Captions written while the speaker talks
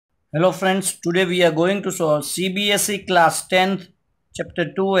Hello friends, today we are going to solve CBSE class 10th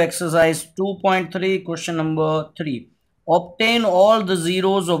chapter 2 exercise 2.3 question number 3. Obtain all the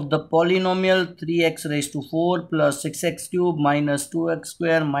zeros of the polynomial 3x raised to 4 plus 6x cube minus 2x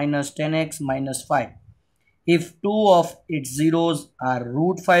square minus 10x minus 5 if two of its zeros are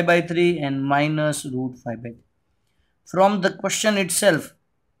root 5 by 3 and minus root 5 by 3. From the question itself,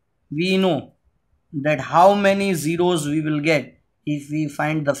 we know that how many zeros we will get if we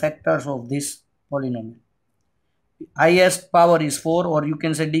find the factors of this polynomial. Highest power is 4, or you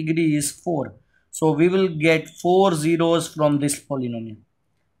can say degree is 4. So we will get 4 zeros from this polynomial.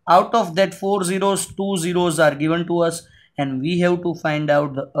 Out of that 4 zeros, 2 zeros are given to us and we have to find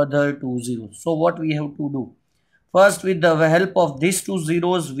out the other 2 zeros. So what we have to do? First, with the help of these 2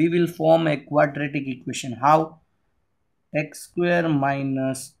 zeros, we will form a quadratic equation. How? X square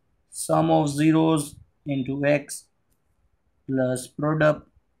minus sum of zeros into x plus product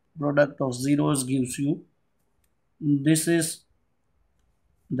of zeros gives you. This is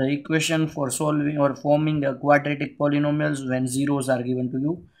the equation for solving or forming a quadratic polynomials when zeros are given to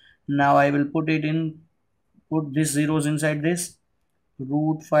you. Now I will put these zeros inside this.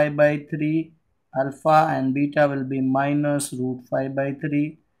 Root 5 by 3 alpha and beta will be minus root 5 by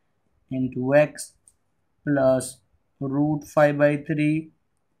 3 into x plus root 5 by 3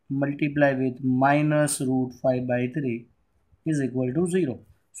 multiply with minus root 5 by 3 is equal to 0.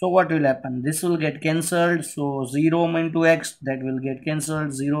 So what will happen? This will get cancelled. So 0 into x, that will get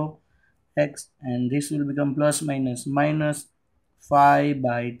cancelled, 0 x, and this will become plus minus 5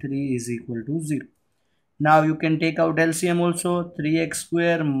 by 3 is equal to 0. Now you can take out LCM also. 3x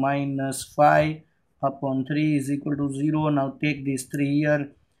square minus 5 upon 3 is equal to 0. Now take this 3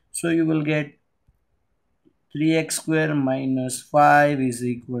 here. So you will get 3x square minus 5 is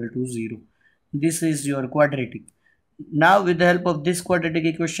equal to 0. This is your quadratic. Now with the help of this quadratic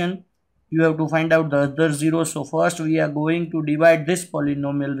equation, you have to find out the other zeros. So first we are going to divide this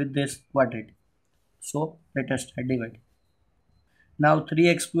polynomial with this quadratic. So let us start dividing. Now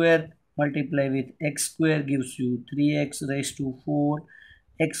 3x square multiply with x square gives you 3x raised to 4.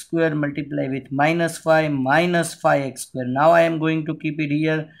 X square multiply with minus 5 minus 5x square. Now I am going to keep it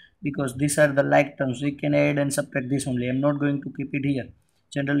here because these are the like terms. We can add and subtract this only. I am not going to keep it here.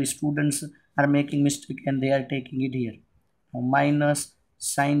 Generally students are making mistake and they are taking it here. Now minus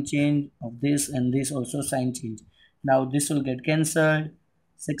sign change of this and this also sign change. Now this will get cancelled.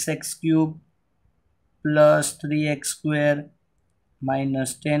 6x cube plus 3x square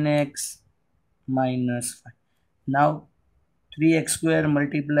minus 10x minus 5. Now 3x square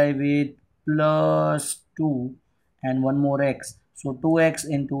multiply with plus 2 and one more x. So 2x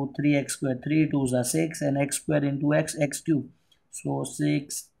into 3x square, 3 2s are 6 and x square into x cube. So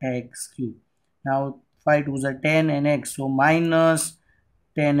 6x cube. Now 5 2s are 10 and x. So minus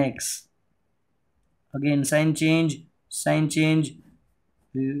 10x. Again sign change.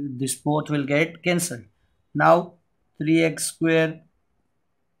 This both will get cancelled. Now 3x square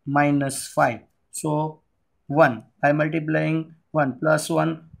minus 5. So 1 by multiplying 1 plus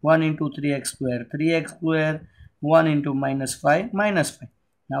 1 into 3x square 1 into minus 5 minus 5.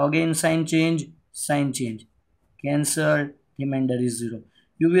 Now again sign change cancel, remainder is 0.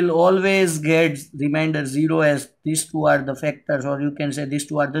 You will always get remainder 0 as these two are the factors, or you can say these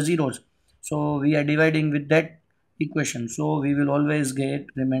two are the zeros. So we are dividing with that equation, so we will always get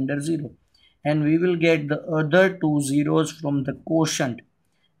remainder 0 and we will get the other two zeros from the quotient.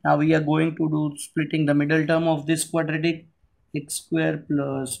 Now we are going to do splitting the middle term of this quadratic, x square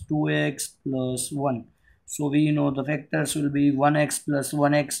plus 2x plus 1. So we know the factors will be 1x plus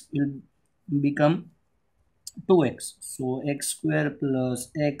 1x will become 2x. So x square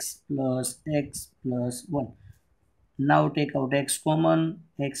plus x plus x plus 1. Now take out x common,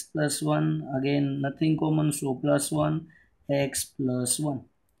 x plus 1, again nothing common, so plus 1, x plus 1.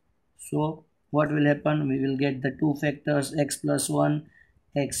 So what will happen? We will get the two factors x plus 1,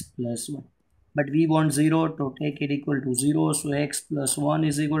 x plus 1. But we want 0 to take it equal to 0. So x plus 1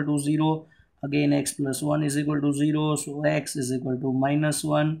 is equal to 0. Again x plus 1 is equal to 0. So x is equal to minus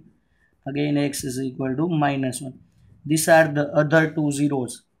 1. Again x is equal to minus 1. These are the other two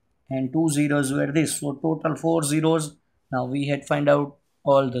zeros. And two zeros were this. So total 4 zeros. Now we had find out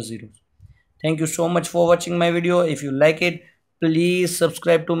all the zeros. Thank you so much for watching my video. If you like it, please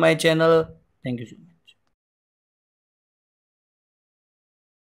subscribe to my channel. Thank you so much.